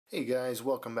Hey guys,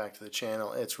 welcome back to the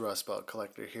channel. It's Rustbelt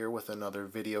Collector here with another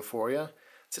video for you.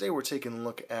 Today we're taking a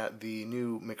look at the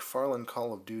new McFarlane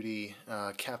Call of Duty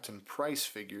Captain Price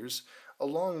figures,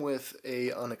 along with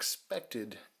a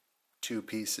unexpected two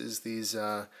pieces, these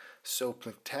Soap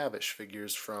McTavish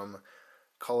figures from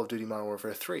Call of Duty Modern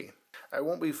Warfare 3. I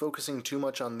won't be focusing too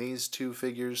much on these two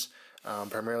figures.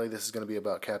 Primarily this is going to be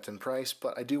about Captain Price,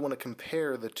 but I do want to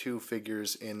compare the two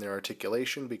figures in their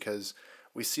articulation because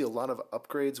we see a lot of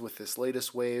upgrades with this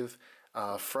latest wave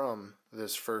from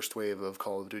this first wave of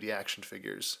Call of Duty action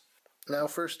figures. Now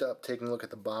first up, taking a look at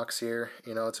the box here,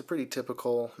 it's a pretty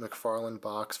typical McFarlane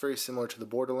box, very similar to the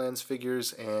Borderlands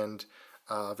figures and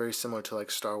very similar to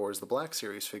like Star Wars The Black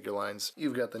Series figure lines.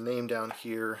 You've got the name down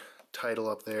here, title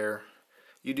up there.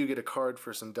 You do get a card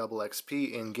for some double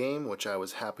XP in-game, which I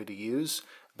was happy to use.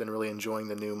 Been really enjoying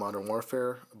the new Modern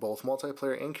Warfare, both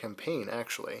multiplayer and campaign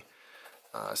actually.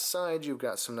 Side, you've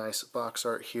got some nice box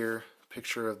art here,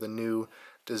 picture of the new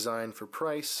design for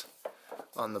Price.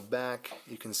 On the back,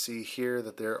 you can see here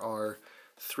that there are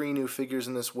 3 new figures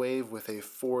in this wave with a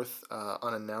 4th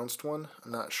unannounced one.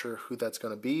 I'm not sure who that's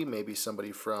going to be, maybe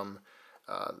somebody from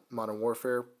Modern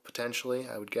Warfare, potentially,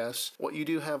 I would guess. What you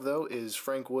do have, though, is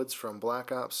Frank Woods from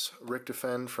Black Ops, Rick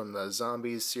Defend from the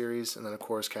Zombies series, and then, of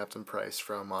course, Captain Price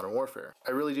from Modern Warfare.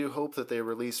 I really do hope that they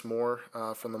release more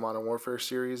from the Modern Warfare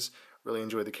series. Really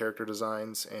enjoy the character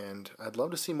designs, and I'd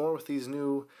love to see more with these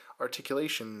new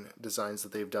articulation designs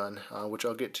that they've done, which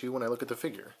I'll get to when I look at the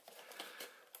figure.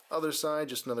 Other side,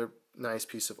 just another nice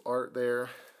piece of art there.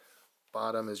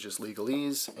 Bottom is just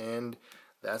legalese, and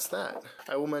that's that.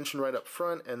 I will mention right up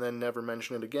front, and then never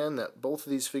mention it again, that both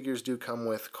of these figures do come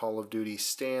with Call of Duty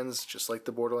stands, just like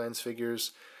the Borderlands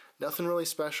figures. Nothing really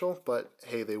special, but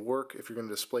hey, they work. If you're going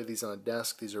to display these on a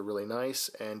desk, these are really nice,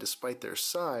 and despite their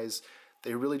size,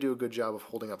 they really do a good job of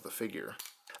holding up the figure.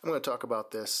 I'm going to talk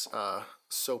about this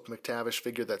Soap McTavish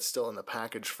figure that's still in the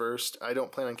package first. I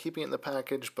don't plan on keeping it in the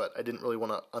package, but I didn't really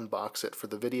want to unbox it for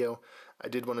the video. I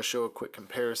did want to show a quick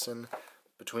comparison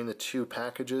between the two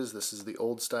packages. This is the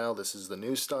old style, this is the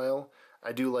new style.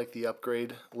 I do like the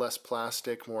upgrade, less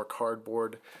plastic, more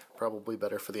cardboard, probably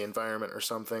better for the environment or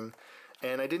something.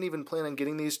 And I didn't even plan on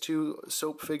getting these two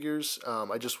soap figures.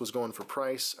 I just was going for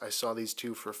price. I saw these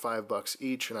two for $5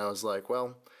 each, and I was like,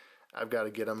 well, I've got to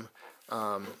get them.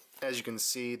 As you can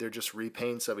see, they're just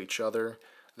repaints of each other.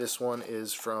 This one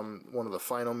is from one of the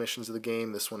final missions of the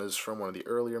game. This one is from one of the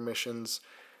earlier missions.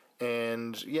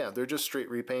 And yeah, they're just straight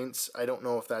repaints. I don't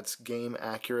know if that's game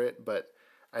accurate, but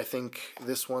I think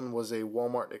this one was a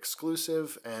Walmart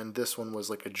exclusive, and this one was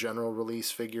like a general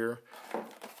release figure.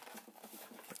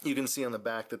 You can see on the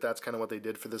back that that's kind of what they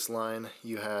did for this line.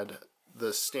 You had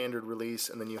the standard release,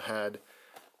 and then you had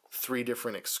 3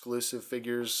 different exclusive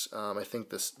figures. I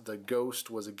think the Ghost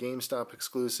was a GameStop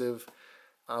exclusive.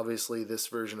 Obviously, this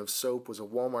version of Soap was a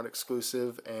Walmart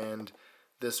exclusive, and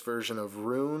this version of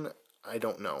Rune, I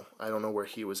don't know. I don't know where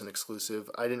he was an exclusive.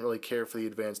 I didn't really care for the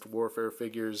Advanced Warfare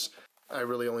figures. I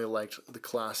really only liked the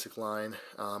classic line,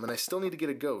 and I still need to get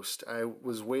a Ghost. I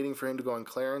was waiting for him to go on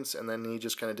clearance, and then he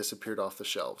just kind of disappeared off the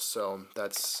shelves, so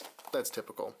that's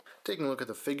typical. Taking a look at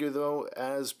the figure, though,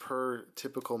 as per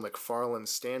typical McFarlane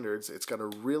standards, it's got a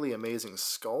really amazing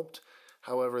sculpt.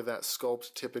 However, that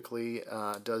sculpt typically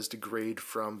does degrade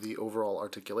from the overall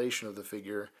articulation of the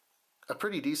figure. A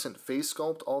pretty decent face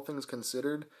sculpt, all things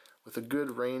considered, with a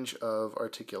good range of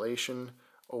articulation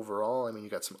overall. I mean, you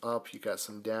got some up, you got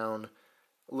some down,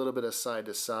 a little bit of side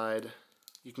to side.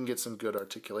 You can get some good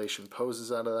articulation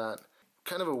poses out of that.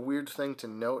 Kind of a weird thing to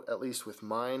note, at least with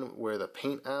mine, where the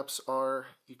paint apps are.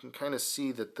 You can kind of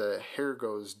see that the hair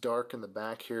goes dark in the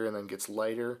back here and then gets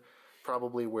lighter,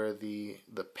 probably where the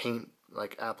paint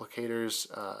like applicators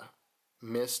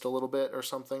missed a little bit or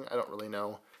something. I don't really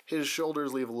know. His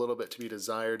shoulders leave a little bit to be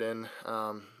desired in.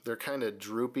 They're kind of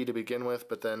droopy to begin with,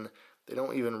 but then they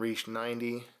don't even reach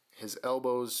 90. His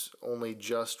elbows only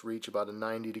just reach about a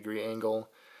 90-degree angle.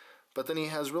 But then he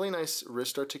has really nice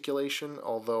wrist articulation,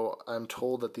 although I'm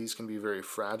told that these can be very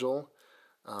fragile.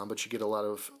 But you get a lot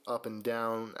of up and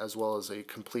down as well as a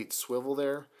complete swivel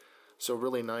there. So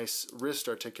really nice wrist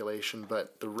articulation,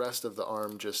 but the rest of the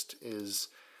arm just is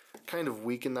kind of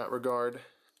weak in that regard.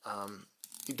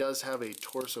 He does have a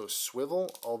torso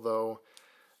swivel, although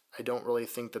I don't really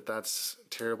think that that's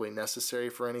terribly necessary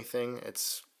for anything.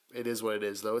 It is what it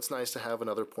is, though. It's nice to have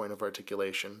another point of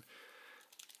articulation.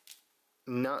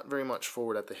 Not very much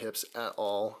forward at the hips at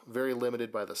all. Very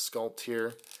limited by the sculpt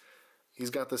here. He's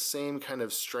got the same kind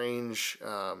of strange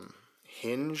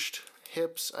hinged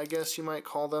hips, I guess you might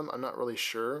call them. I'm not really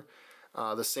sure.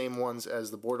 The same ones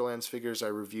as the Borderlands figures I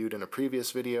reviewed in a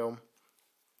previous video.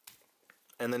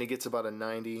 And then he gets about a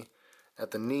 90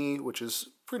 at the knee, which is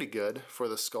pretty good for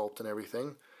the sculpt and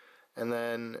everything. And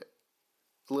then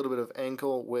a little bit of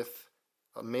ankle with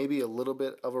maybe a little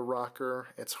bit of a rocker.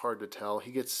 It's hard to tell.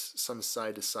 He gets some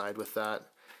side to side with that.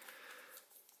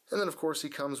 And then of course he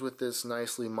comes with this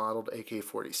nicely modeled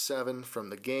AK-47 from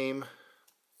the game.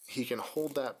 He can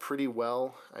hold that pretty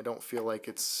well. I don't feel like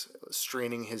it's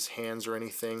straining his hands or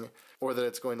anything, or that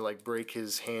it's going to like break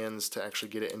his hands to actually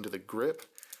get it into the grip.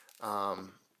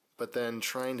 But then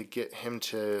trying to get him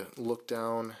to look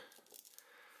down,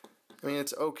 I mean,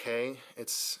 it's okay.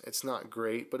 It's not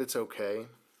great, but it's okay.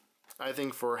 I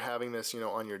think for having this,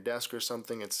 on your desk or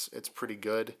something, it's pretty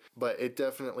good. But it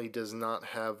definitely does not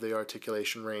have the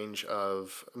articulation range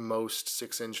of most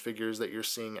 6-inch figures that you're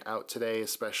seeing out today,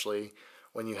 especially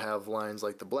when you have lines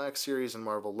like the Black Series and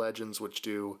Marvel Legends, which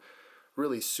do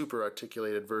really super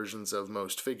articulated versions of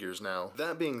most figures now.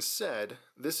 That being said,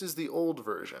 this is the old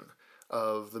version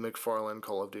of the McFarlane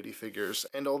Call of Duty figures,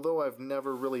 and although I've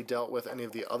never really dealt with any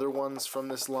of the other ones from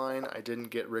this line, I didn't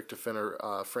get Rick Defin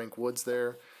or Frank Woods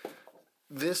there,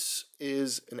 this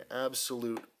is an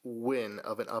absolute win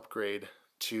of an upgrade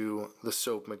to the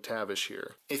Soap McTavish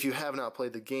here. If you have not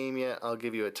played the game yet, I'll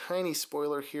give you a tiny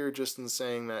spoiler here just in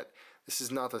saying that this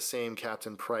is not the same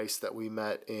Captain Price that we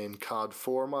met in COD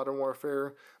 4 Modern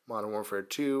Warfare, Modern Warfare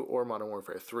 2, or Modern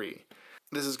Warfare 3.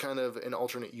 This is kind of an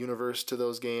alternate universe to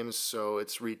those games, so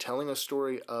it's retelling a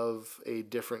story of a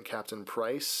different Captain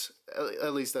Price.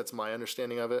 At least that's my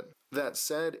understanding of it. That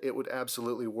said, it would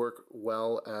absolutely work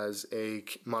well as a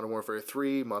Modern Warfare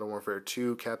 3, Modern Warfare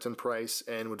 2 Captain Price,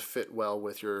 and would fit well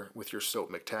with your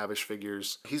Soap McTavish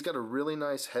figures. He's got a really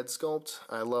nice head sculpt.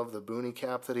 I love the boonie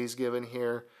cap that he's given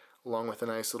here, along with a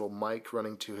nice little mic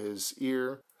running to his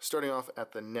ear. Starting off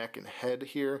at the neck and head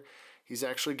here, he's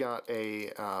actually got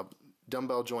a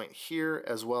dumbbell joint here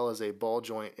as well as a ball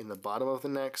joint in the bottom of the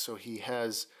neck, so he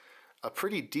has a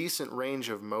pretty decent range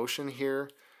of motion here.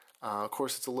 Of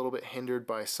course, it's a little bit hindered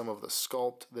by some of the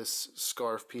sculpt. This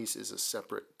scarf piece is a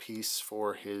separate piece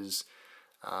for his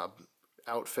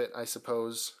outfit, I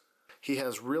suppose. He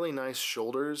has really nice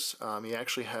shoulders. He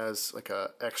actually has like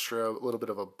a extra little bit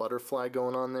of a butterfly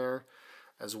going on there,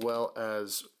 as well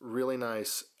as really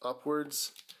nice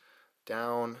upwards,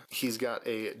 down. He's got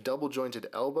a double jointed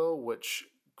elbow, which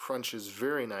crunches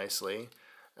very nicely,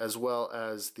 as well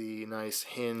as the nice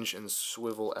hinge and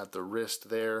swivel at the wrist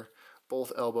there.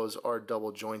 Both elbows are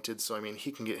double jointed, so I mean,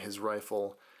 he can get his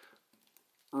rifle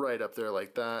right up there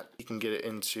like that. He can get it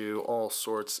into all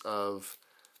sorts of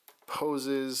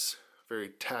poses, very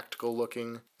tactical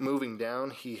looking. Moving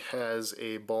down, he has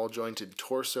a ball jointed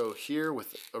torso here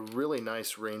with a really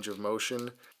nice range of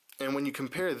motion. And when you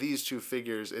compare these two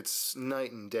figures, it's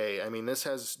night and day. I mean, this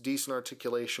has decent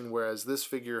articulation, whereas this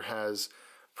figure has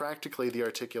practically the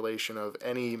articulation of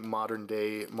any modern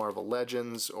day Marvel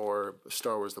Legends or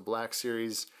Star Wars The Black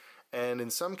Series, and in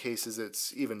some cases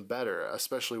it's even better,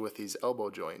 especially with these elbow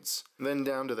joints. Then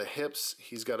down to the hips,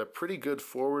 he's got a pretty good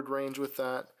forward range with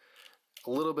that,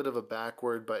 a little bit of a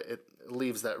backward, but it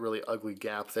leaves that really ugly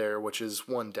gap there, which is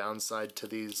one downside to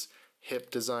these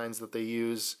hip designs that they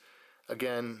use.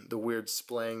 Again, the weird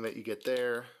splaying that you get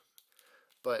there.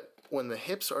 But when the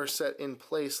hips are set in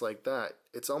place like that,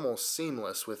 it's almost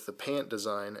seamless with the pant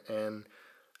design, and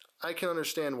I can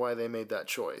understand why they made that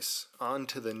choice. On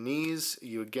to the knees,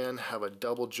 you again have a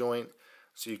double joint,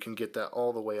 so you can get that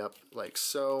all the way up like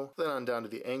so. Then on down to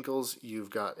the ankles, you've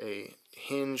got a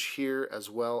hinge here as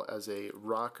well as a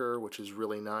rocker, which is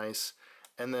really nice.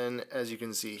 And then as you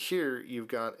can see here, you've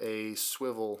got a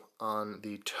swivel on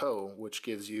the toe, which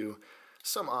gives you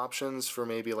some options for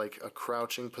maybe like a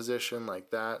crouching position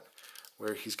like that,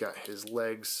 where he's got his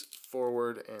legs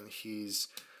forward and he's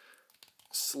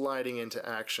sliding into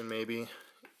action maybe,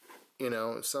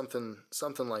 something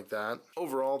like that.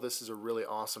 Overall, this is a really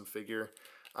awesome figure.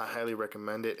 I highly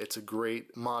recommend it. It's a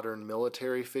great modern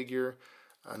military figure.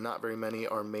 Not very many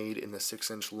are made in the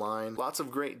 6-inch line. Lots of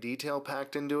great detail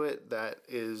packed into it. That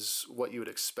is what you would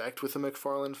expect with a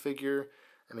McFarlane figure.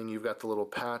 I mean, you've got the little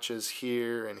patches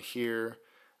here and here.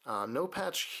 No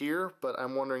patch here, but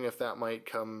I'm wondering if that might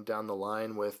come down the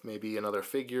line with maybe another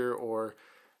figure or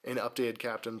an updated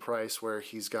Captain Price where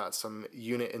he's got some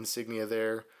unit insignia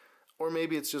there. Or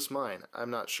maybe it's just mine. I'm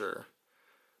not sure.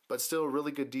 But still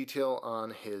really good detail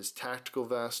on his tactical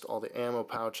vest, all the ammo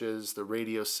pouches, the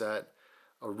radio set,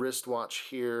 a wristwatch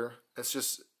here.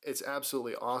 It's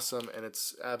absolutely awesome, and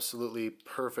it's absolutely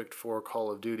perfect for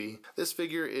Call of Duty. This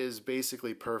figure is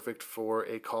basically perfect for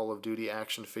a Call of Duty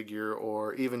action figure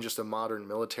or even just a modern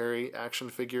military action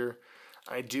figure.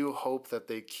 I do hope that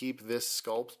they keep this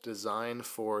sculpt design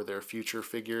for their future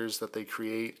figures that they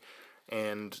create,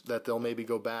 and that they'll maybe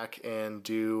go back and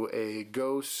do a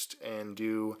Ghost and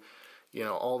do, you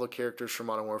know, all the characters from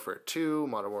Modern Warfare 2,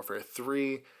 Modern Warfare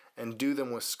 3, and do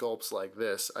them with sculpts like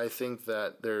this. I think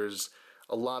that there's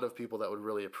a lot of people that would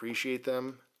really appreciate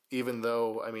them, even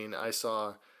though, I mean, I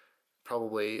saw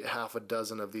probably half a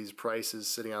dozen of these prices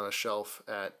sitting on a shelf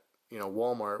at, you know,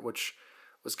 Walmart, which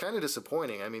was kind of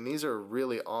disappointing. I mean, these are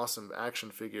really awesome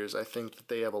action figures. I think that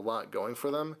they have a lot going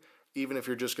for them, even if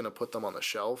you're just going to put them on the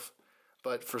shelf.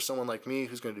 But for someone like me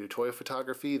who's going to do toy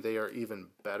photography, they are even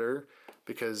better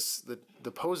because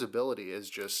the posability is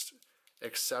just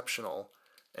exceptional.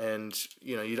 And,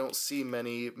 you know, you don't see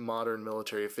many modern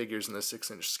military figures in the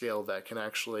 6-inch scale that can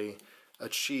actually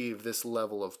achieve this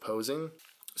level of posing.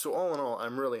 So all in all,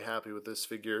 I'm really happy with this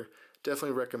figure.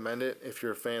 Definitely recommend it if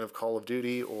you're a fan of Call of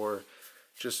Duty or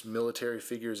just military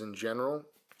figures in general.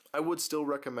 I would still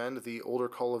recommend the older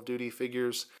Call of Duty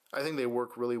figures. I think they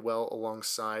work really well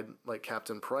alongside like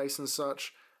Captain Price and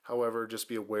such. However, just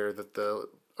be aware that the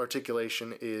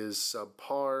articulation is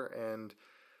subpar and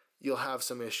you'll have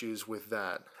some issues with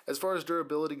that. As far as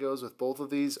durability goes with both of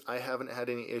these, I haven't had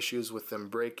any issues with them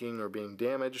breaking or being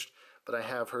damaged, but I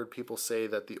have heard people say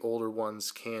that the older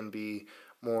ones can be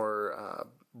more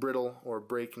brittle or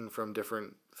breaking from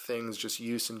different things, just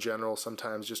use in general,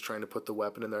 sometimes just trying to put the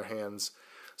weapon in their hands.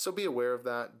 So be aware of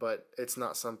that, but it's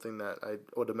not something that I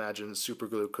would imagine super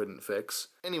glue couldn't fix.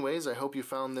 Anyways, I hope you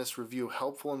found this review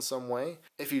helpful in some way.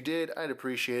 If you did, I'd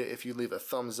appreciate it if you leave a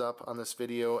thumbs up on this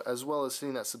video, as well as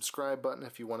hitting that subscribe button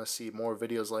if you want to see more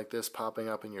videos like this popping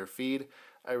up in your feed.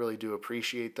 I really do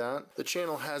appreciate that. The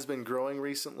channel has been growing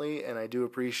recently, and I do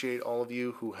appreciate all of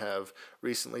you who have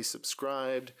recently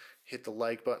subscribed, hit the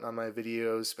like button on my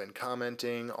videos, been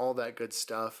commenting, all that good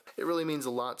stuff. It really means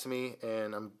a lot to me,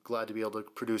 and I'm glad to be able to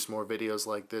produce more videos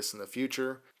like this in the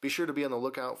future. Be sure to be on the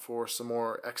lookout for some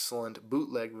more excellent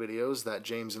bootleg videos that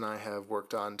James and I have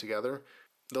worked on together.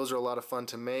 Those are a lot of fun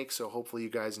to make, so hopefully you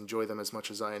guys enjoy them as much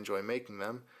as I enjoy making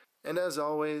them. And as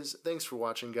always, thanks for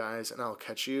watching guys, and I'll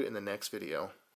catch you in the next video.